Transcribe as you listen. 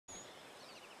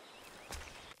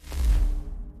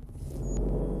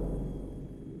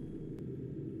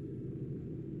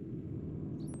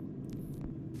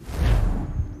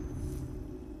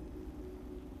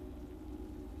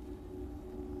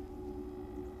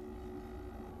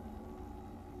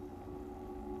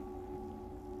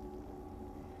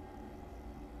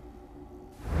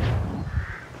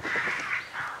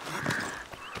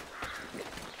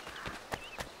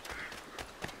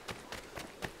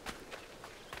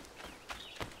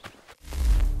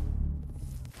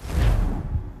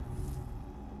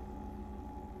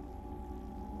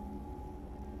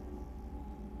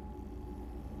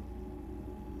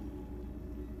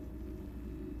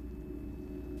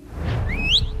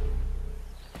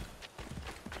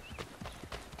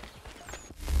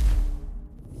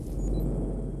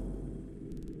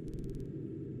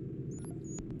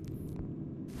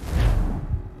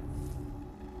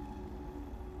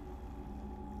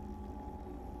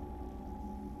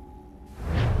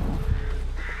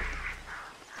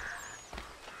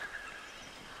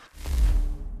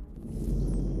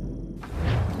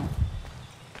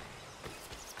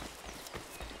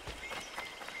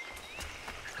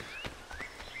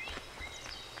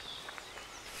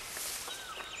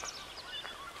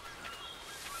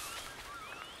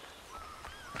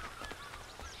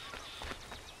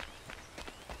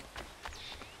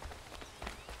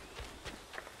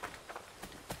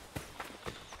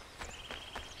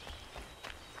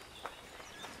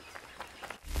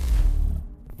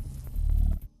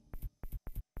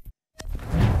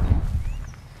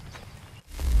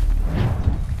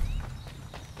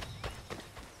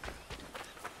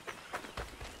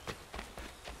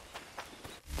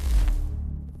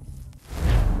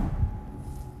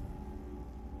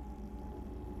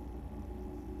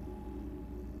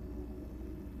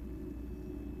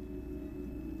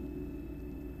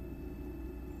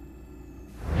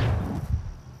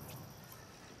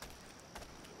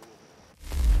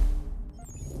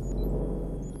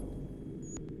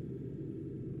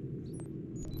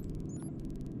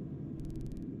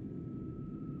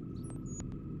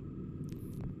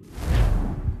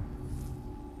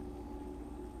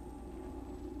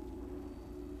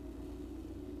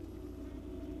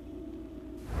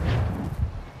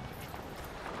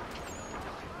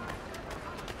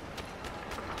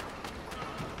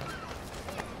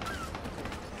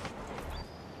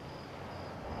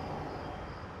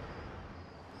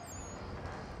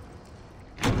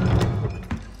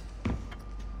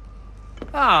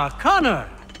Ah, Connor!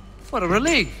 What a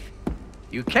relief.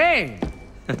 You came.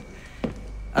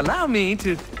 Allow me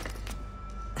to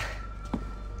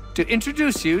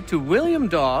introduce you to William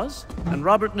Dawes and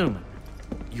Robert Newman.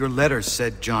 Your letter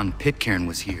said John Pitcairn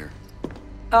was here.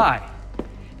 Aye.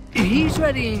 He's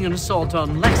readying an assault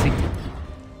on Lexington,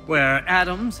 where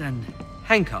Adams and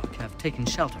Hancock have taken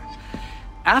shelter.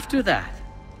 After that,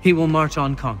 he will march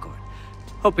on Concord,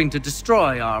 hoping to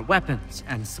destroy our weapons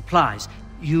and supplies.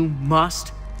 You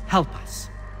must help us.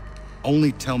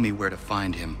 Only tell me where to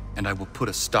find him, and I will put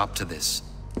a stop to this.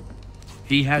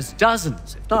 He has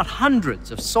dozens, if not hundreds,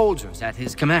 of soldiers at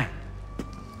his command.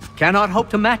 Cannot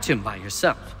hope to match him by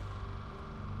yourself.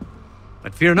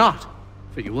 But fear not,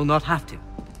 for you will not have to.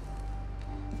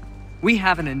 We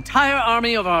have an entire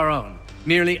army of our own,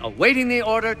 merely awaiting the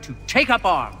order to take up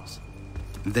arms.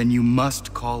 Then you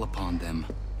must call upon them.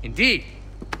 Indeed.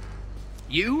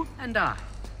 You and I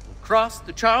will cross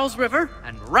the Charles River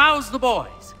and rouse the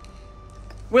boys.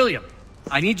 William,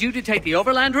 I need you to take the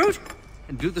overland route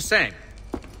and do the same.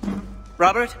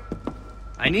 Robert,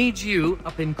 I need you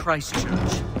up in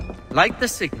Christchurch. Light the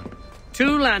signal.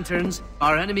 2 lanterns,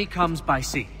 our enemy comes by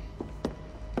sea.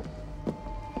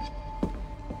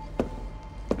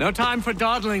 No time for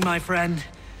dawdling, my friend.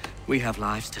 We have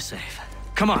lives to save.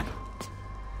 Come on.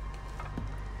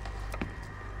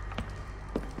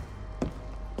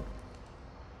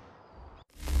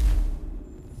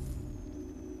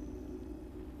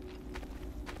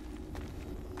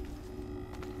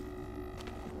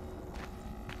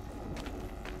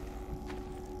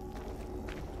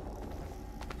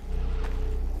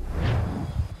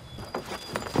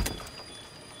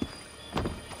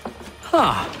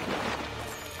 Huh.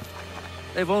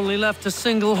 They've only left a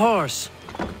single horse.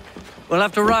 We'll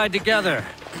have to ride together.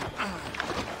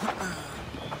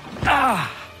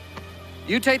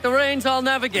 You take the reins, I'll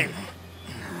navigate.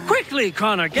 Quickly,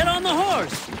 Connor, get on the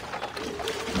horse!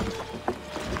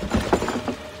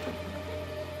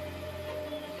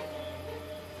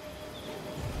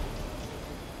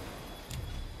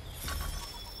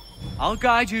 I'll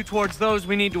guide you towards those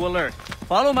we need to alert.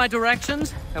 Follow my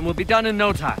directions, and we'll be done in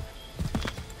no time.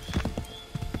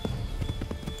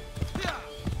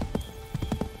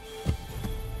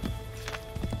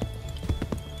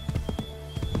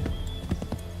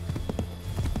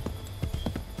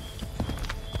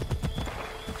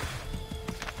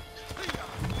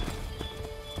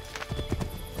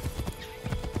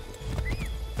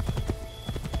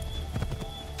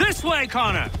 This way,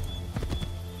 Connor!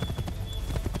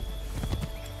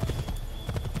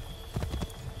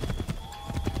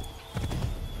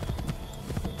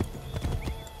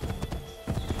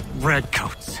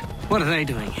 Redcoats. What are they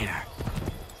doing here?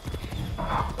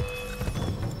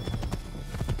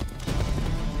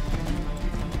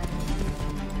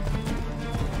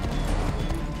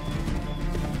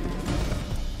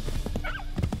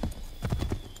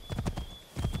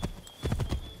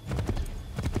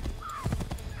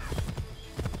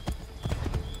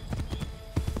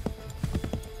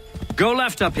 Go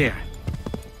left up here.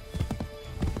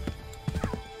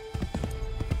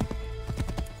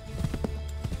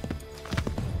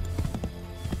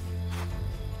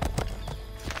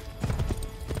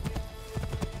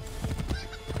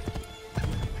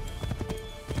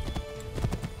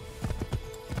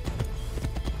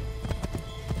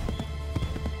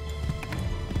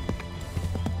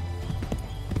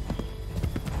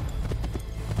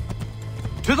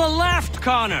 To the left,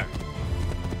 Connor!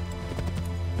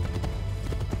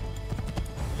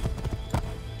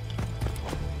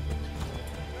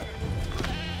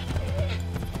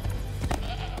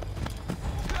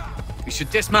 We should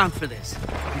dismount for this.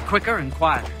 Be quicker and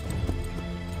quieter.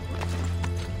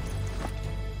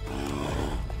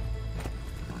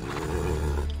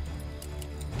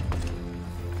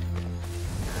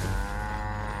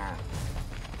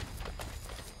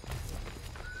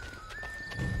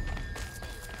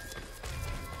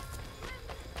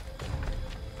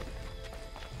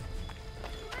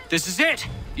 This is it!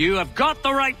 You have got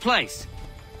the right place!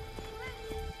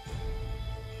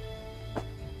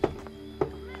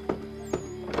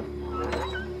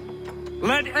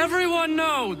 Let everyone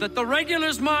know that the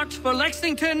regulars marched for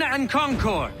Lexington and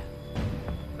Concord.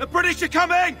 The British are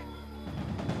coming!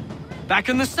 Back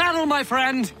in the saddle, my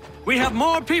friend! We have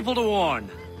more people to warn!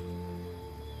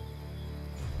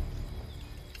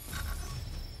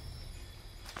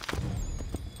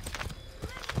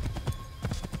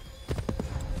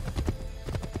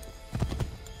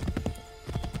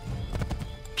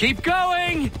 Keep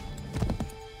going!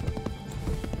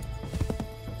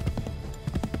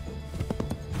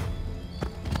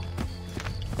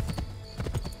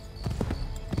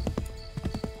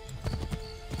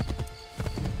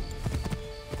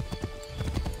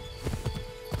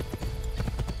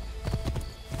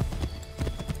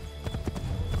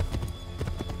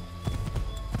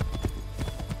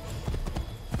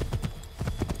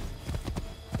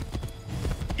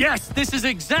 Yes, this is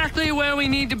exactly where we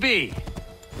need to be.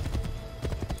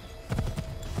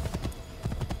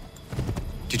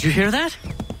 Did you hear that?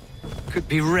 Could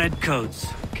be redcoats.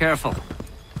 Careful.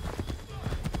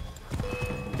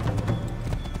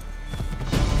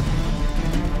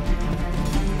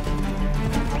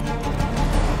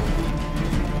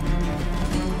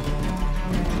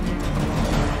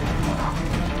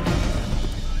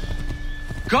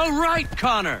 Go right,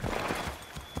 Connor!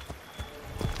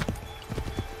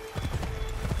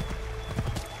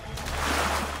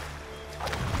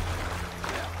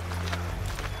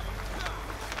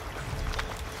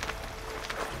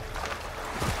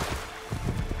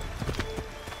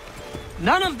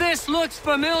 None of this looks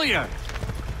familiar.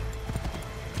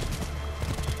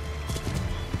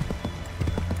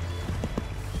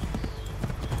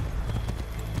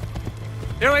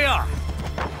 Here we are.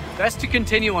 Best to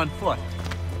continue on foot.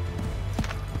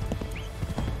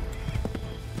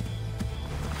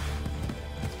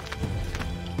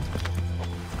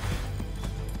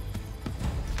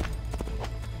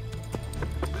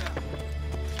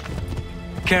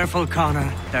 Careful,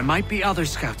 Connor. There might be other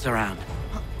scouts around.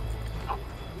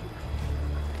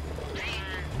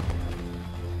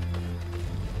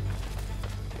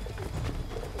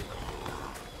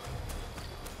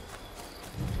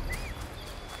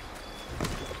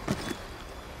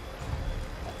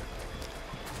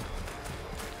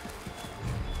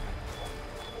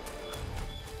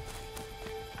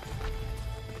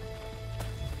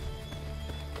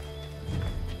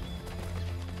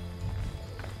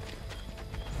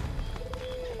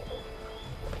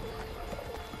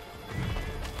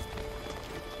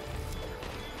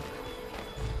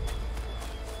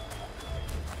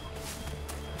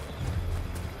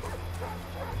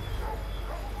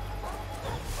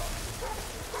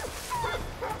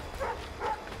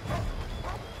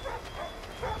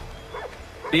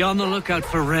 Be on the lookout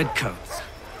for redcoats.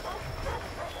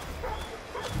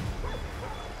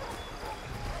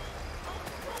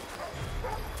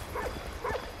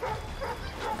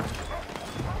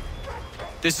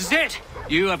 This is it!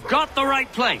 You have got the right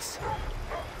place!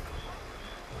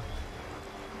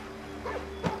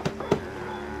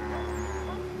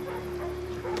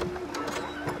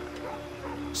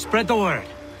 Spread the word.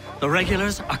 The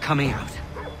regulars are coming out.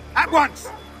 At once!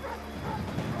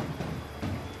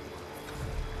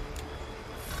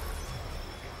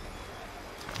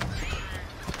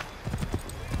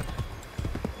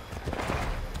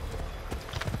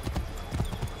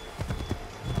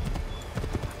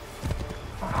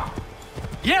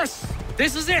 Yes!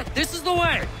 This is it! This is the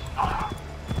way!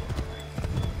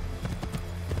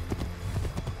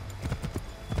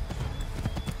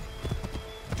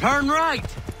 Turn right!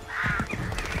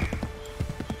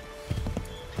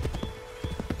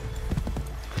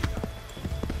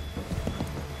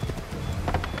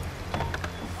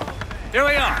 Here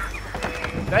we are.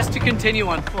 Best to continue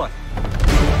on foot.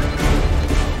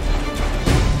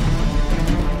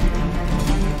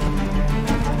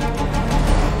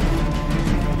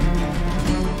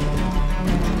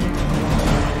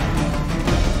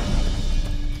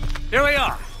 Here we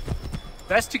are.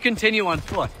 Best to continue on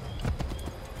foot.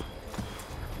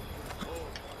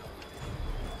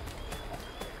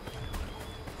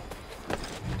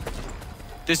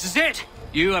 This is it.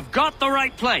 You have got the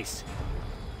right place.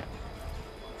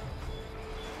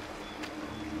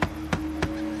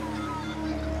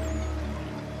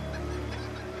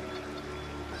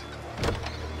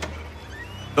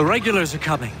 The regulars are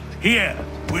coming. Here!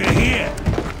 We're here!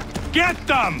 Get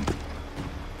them!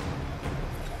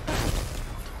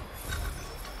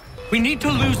 We need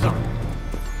to lose them.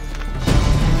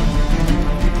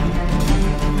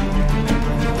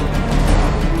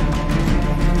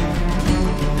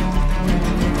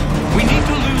 We need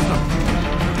to lose them.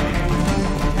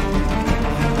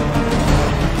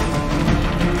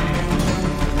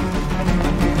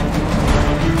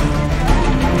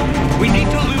 We need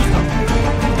to lose them.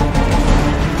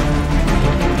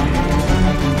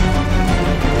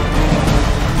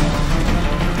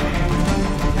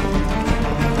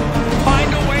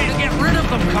 Find a way to get rid of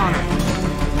them, Connor.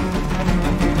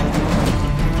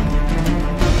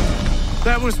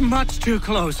 That was much too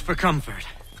close for comfort.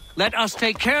 Let us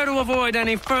take care to avoid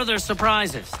any further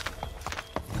surprises.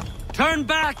 Turn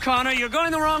back, Connor. You're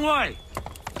going the wrong way.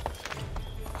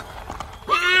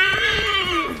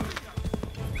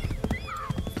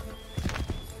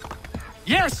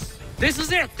 Yes! This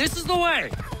is it! This is the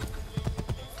way!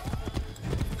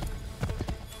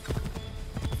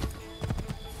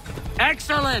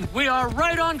 Excellent! We are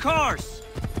right on course!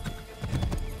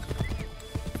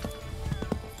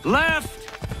 Left!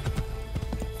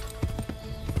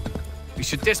 We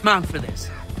should dismount for this.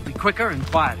 quicker and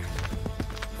quieter.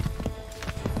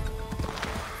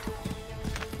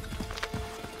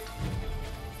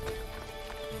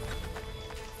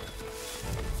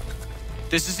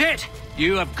 This is it!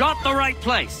 You have got the right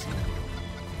place!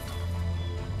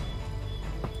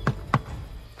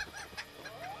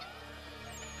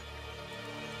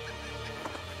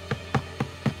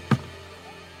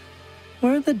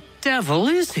 Where the devil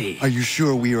is he? Are you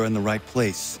sure we are in the right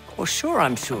place? Oh, sure,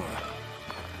 I'm sure.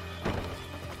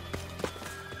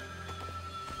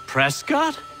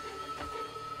 Prescott?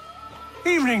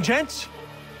 Evening, gents.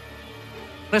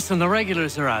 Listen, the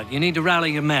regulars are out. You need to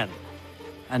rally your men.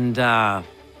 And,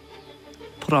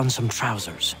 put on some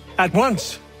trousers. At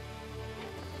once.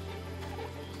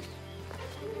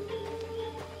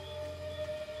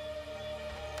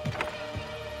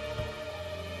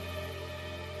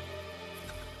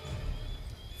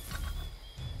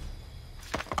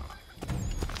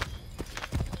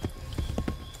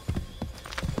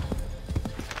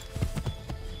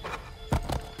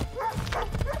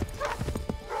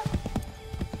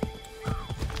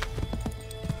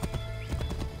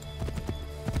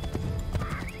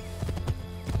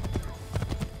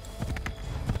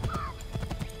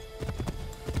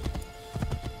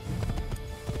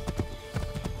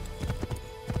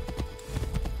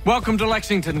 Welcome to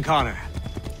Lexington, Connor.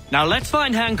 Now let's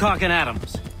find Hancock and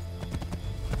Adams.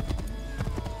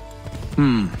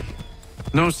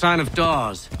 No sign of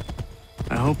Dawes.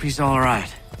 I hope he's all right.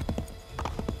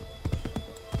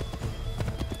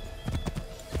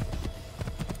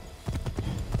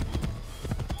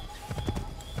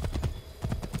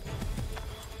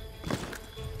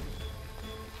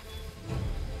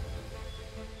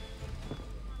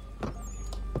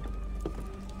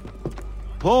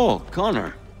 Paul,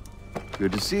 Connor.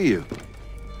 Good to see you.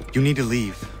 You need to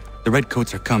leave. The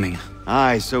Redcoats are coming.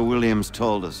 Aye, so Williams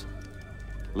told us.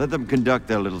 Let them conduct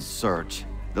their little search.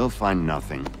 They'll find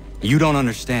nothing. You don't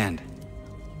understand.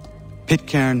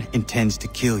 Pitcairn intends to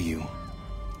kill you.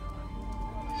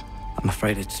 I'm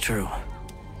afraid it's true.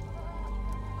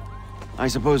 I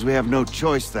suppose we have no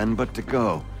choice then but to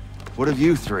go. What of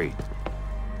you three?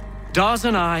 Dawes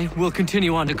and I will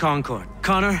continue on to Concord.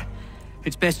 Connor,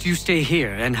 it's best you stay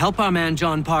here and help our man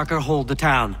John Parker hold the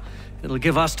town. It'll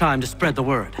give us time to spread the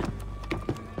word.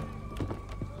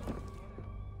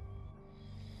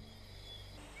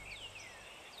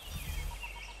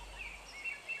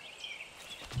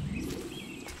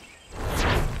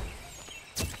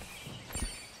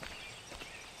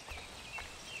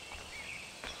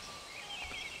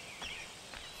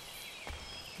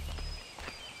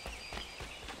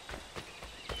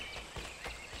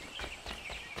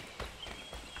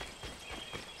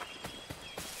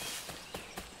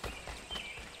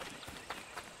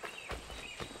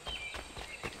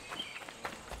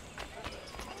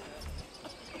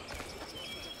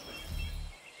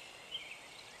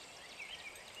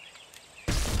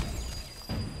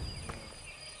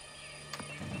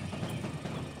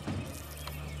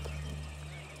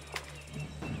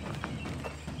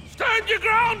 Stand your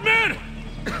ground, men!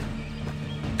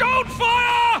 Don't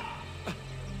fire!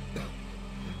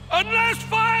 Unless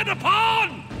fired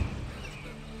upon!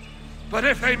 But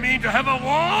if they mean to have a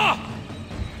war,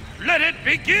 let it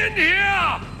begin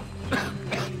here!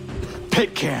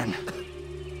 Pitcairn!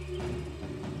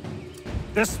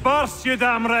 Disperse, you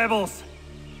damn rebels!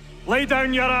 Lay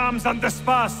down your arms and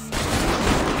disperse!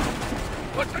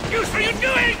 What the deuce are you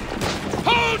doing?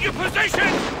 Hold your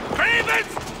position! Cravens!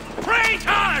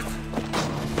 Traitors!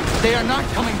 They are not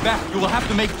coming back. You will have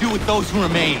to make do with those who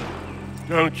remain.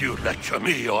 Don't you lecture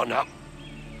me or now.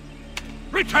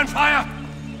 Return fire!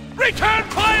 Return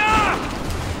fire!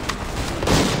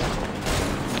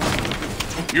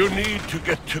 You need to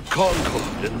get to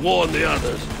Concord and warn the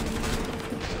others.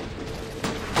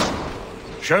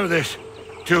 Show this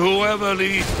to whoever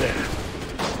leads there.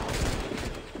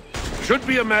 Should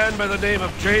be a man by the name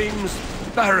of James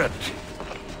Barrett.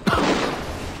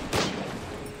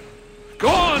 Go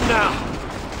on now!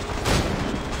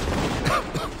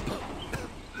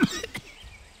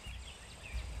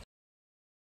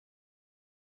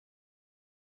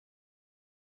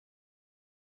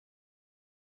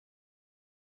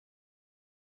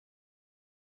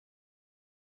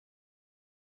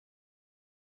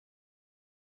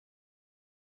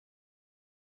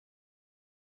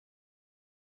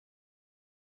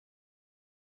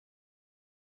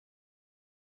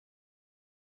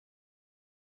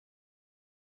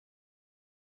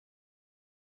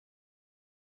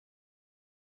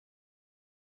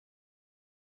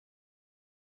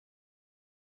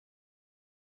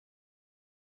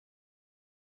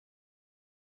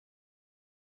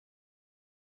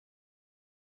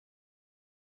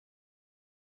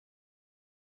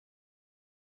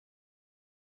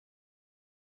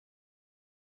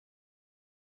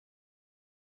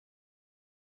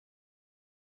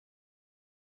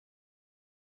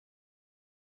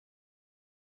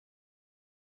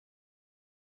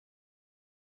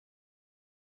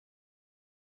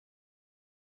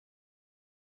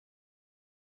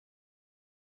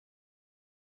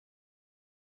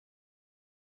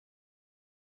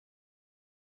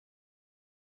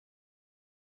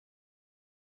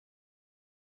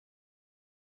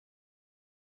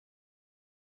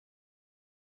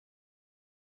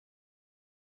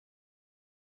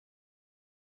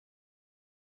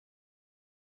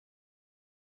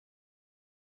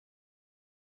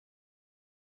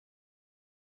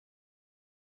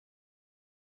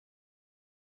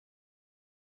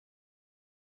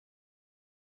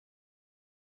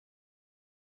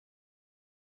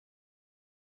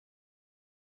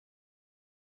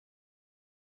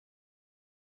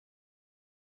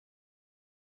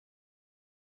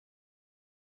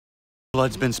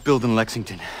 Blood's been spilled in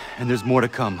Lexington, and there's more to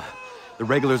come. The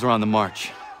regulars are on the march.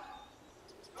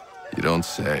 You don't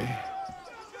say.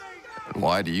 And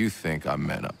why do you think I'm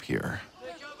men up here?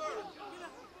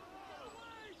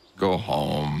 Go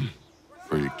home,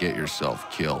 or you get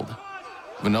yourself killed.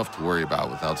 Enough to worry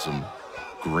about without some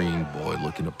green boy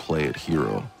looking to play it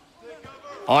hero.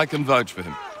 I can vouch for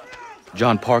him.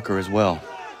 John Parker as well.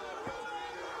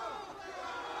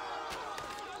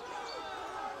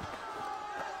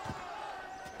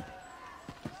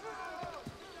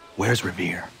 Where's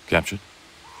Revere? Captured?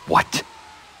 What?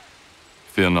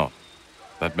 Fear not.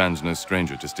 That man's no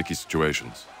stranger to sticky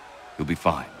situations. He'll be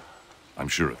fine. I'm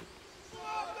sure of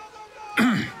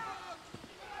it.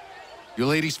 You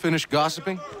ladies finished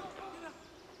gossiping?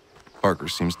 Parker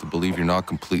seems to believe you're not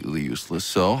completely useless,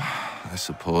 so I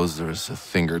suppose there's a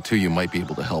thing or two you might be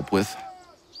able to help with.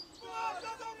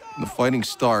 When the fighting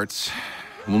starts,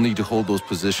 we'll need to hold those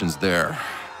positions there.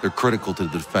 They're critical to the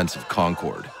defense of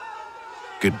Concord.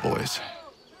 Good boys.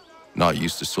 Not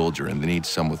used to soldiering, they need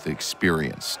some with the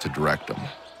experience to direct them.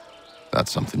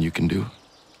 That's something you can do?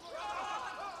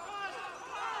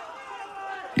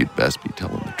 You'd best be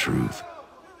telling the truth.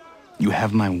 You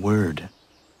have my word.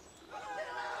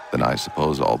 Then I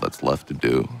suppose all that's left to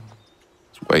do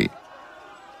is wait.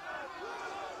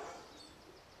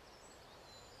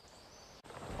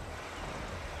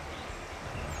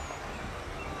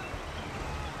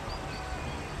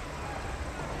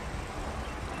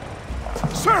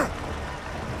 Sir!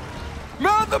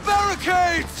 Mount the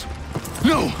barricades!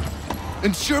 No!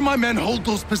 Ensure my men hold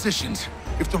those positions.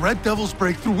 If the Red Devils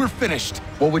break through, we're finished.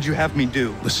 What would you have me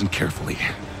do? Listen carefully.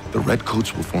 The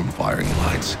Redcoats will form firing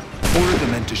lines. Order the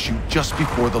men to shoot just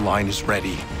before the line is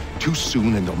ready. Too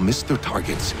soon and they'll miss their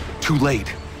targets. Too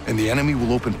late, and the enemy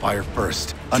will open fire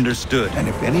first. Understood. And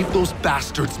if any of those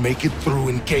bastards make it through,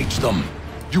 engage them.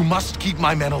 You must keep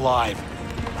my men alive.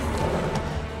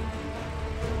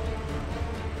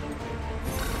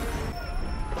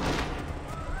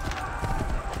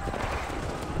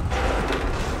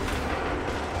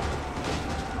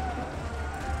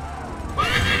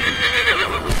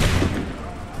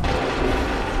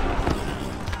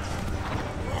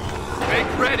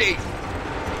 Ready!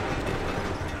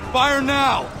 Fire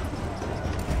now!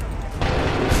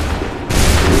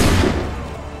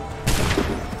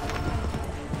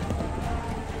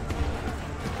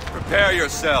 Prepare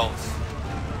yourselves.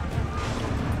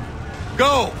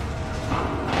 Go!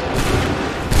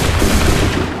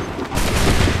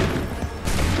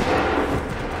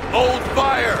 Hold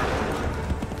fire!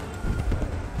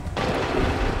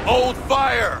 Hold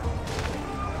fire!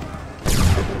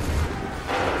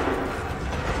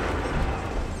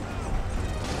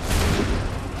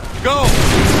 Go!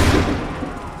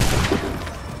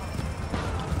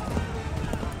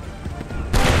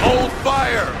 Hold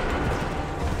fire!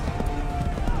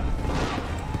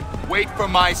 Wait for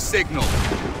my signal.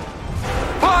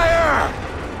 Fire!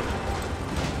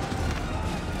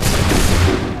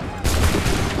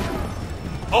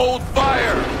 Hold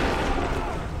fire!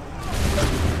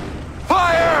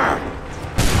 Fire!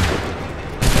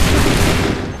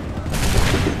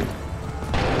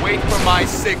 Wait for my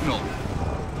signal.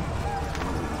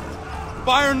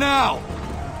 Fire now!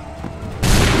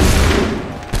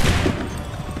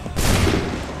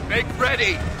 Make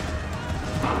ready!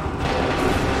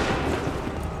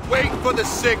 Wait for the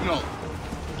signal.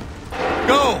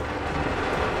 Go!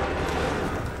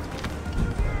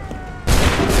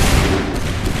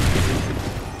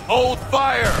 Hold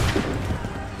fire!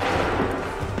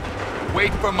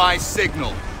 Wait for my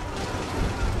signal.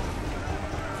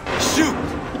 Shoot!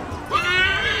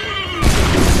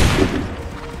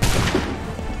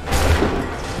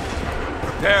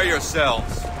 Prepare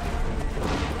yourselves.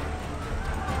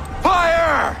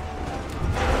 Fire!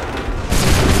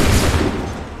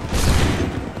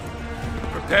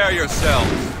 Prepare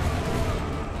yourselves.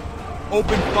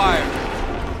 Open fire.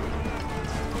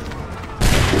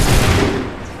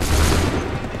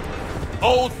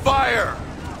 Hold fire.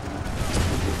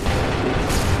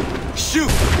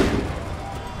 Shoot.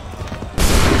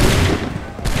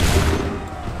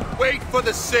 Wait for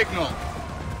the signal.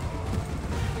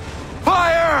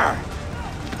 Fire!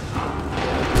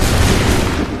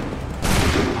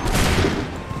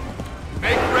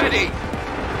 Make ready.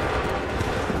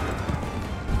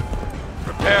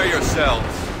 Prepare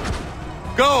yourselves.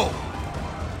 Go!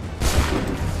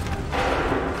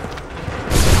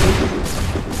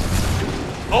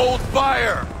 Hold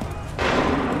fire!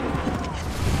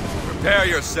 Prepare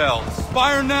yourselves.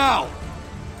 Fire now!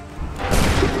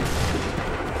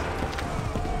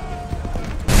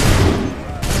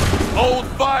 Hold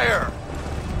fire!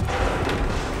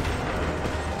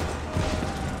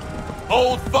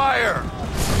 Hold fire!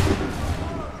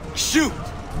 Shoot!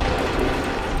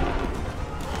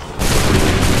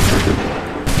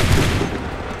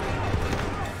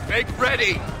 Make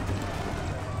ready!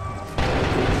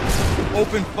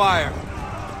 Open fire!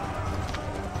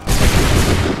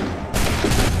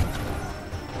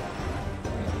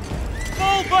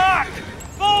 Fall back!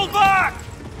 Fall back!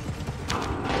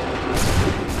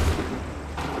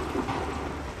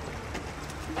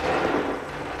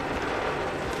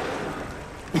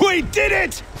 We did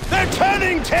it! They're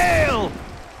turning tail!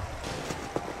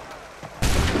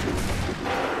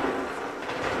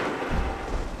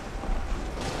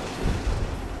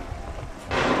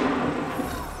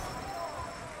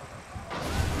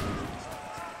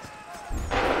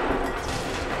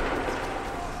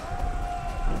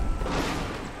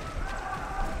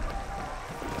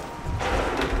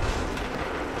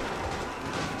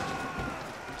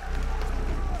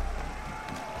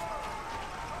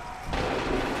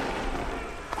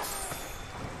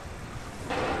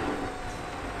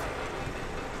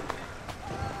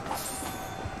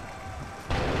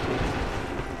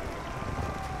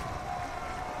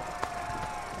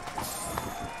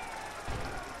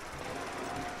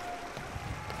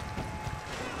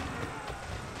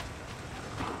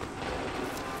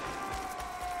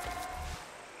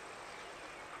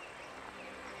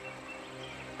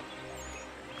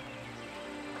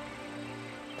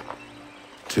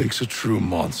 Takes a true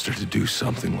monster to do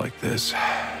something like this.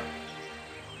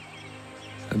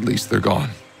 At least they're gone.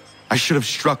 I should have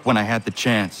struck when I had the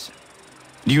chance.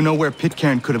 Do you know where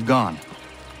Pitcairn could have gone?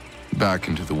 Back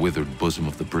into the withered bosom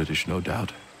of the British, no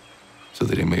doubt. So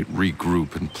that he might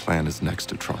regroup and plan his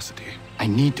next atrocity. I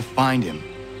need to find him.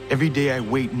 Every day I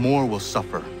wait, more will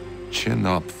suffer. Chin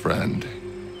up, friend.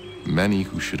 Many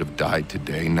who should have died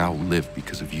today now live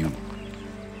because of you.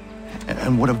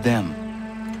 And what of them?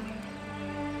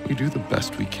 We do the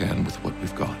best we can with what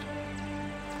we've got.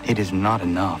 It is not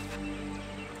enough.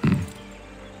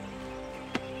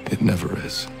 It never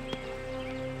is.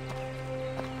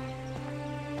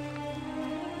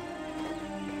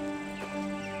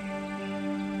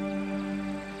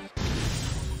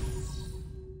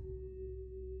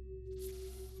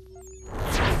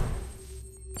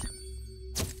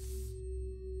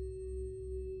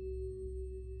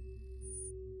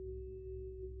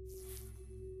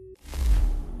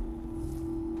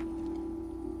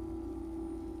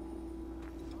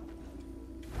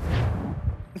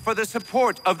 For the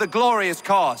support of the glorious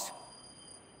cause.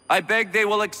 I beg they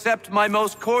will accept my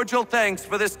most cordial thanks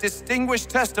for this distinguished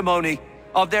testimony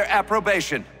of their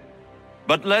approbation.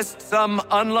 But lest some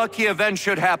unlucky event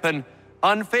should happen,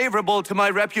 unfavorable to my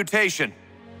reputation,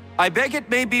 I beg it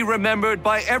may be remembered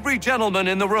by every gentleman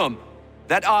in the room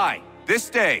that I, this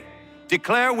day,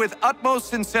 declare with utmost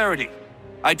sincerity,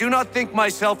 I do not think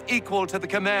myself equal to the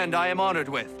command I am honored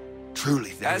with.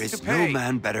 Truly, there As is to no pay,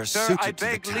 man better sir, suited I to the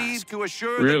beg task. leave to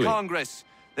assure Really? the Congress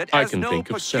that I as can no think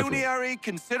of several. pecuniary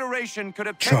consideration could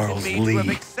have Charles tempted me to have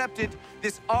Lee. accepted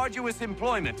this arduous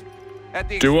employment at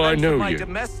the Do I expense know of my you?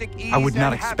 domestic ease I would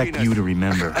not and expect happiness. you to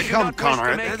remember. I do Come, not wish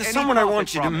Connor. to make There's any someone I profit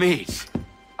want you to from it. meet.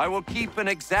 I will keep an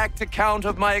exact account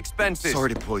of my expenses.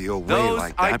 Sorry to pull you away Those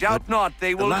like that, I doubt but not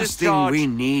they the will last discharge, thing we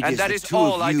need and is that the is two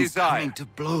all of I you desire. coming to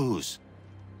blows.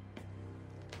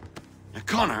 Now,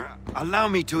 Connor, allow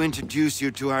me to introduce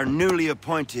you to our newly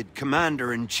appointed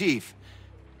Commander-in-Chief,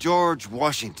 George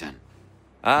Washington.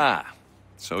 Ah,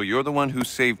 so you're the one who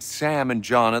saved Sam and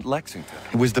John at Lexington.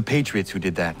 It was the Patriots who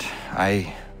did that.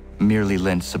 I merely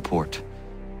lent support.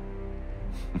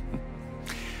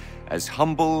 As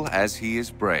humble as he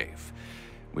is brave.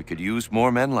 We could use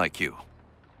more men like you.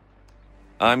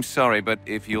 I'm sorry, but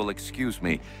if you'll excuse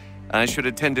me, I should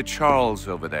attend to Charles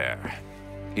over there.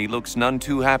 He looks none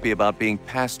too happy about being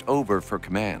passed over for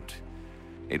command.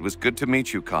 It was good to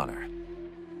meet you, Connor.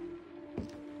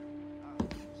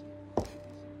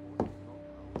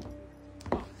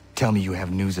 Tell me you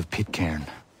have news of Pitcairn.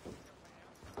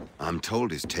 I'm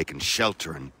told he's taken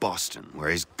shelter in Boston, where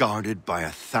he's guarded by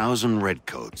 1,000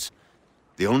 redcoats.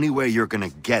 The only way you're gonna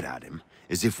get at him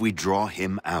is if we draw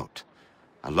him out.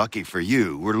 Lucky for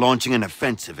you, we're launching an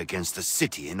offensive against the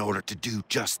city in order to do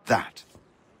just that.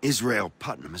 Israel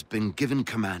Putnam has been given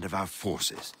command of our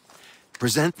forces.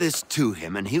 Present this to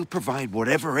him and he'll provide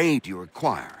whatever aid you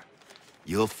require.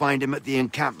 You'll find him at the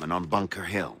encampment on Bunker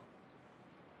Hill.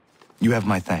 You have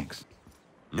my thanks.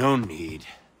 No need.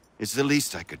 It's the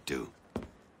least I could do.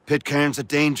 Pitcairn's a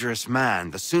dangerous man.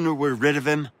 The sooner we're rid of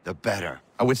him, the better.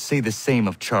 I would say the same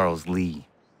of Charles Lee.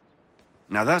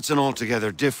 Now that's an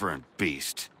altogether different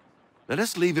beast. Let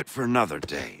us leave it for another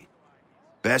day.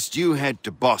 Best you head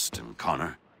to Boston,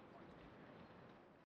 Connor.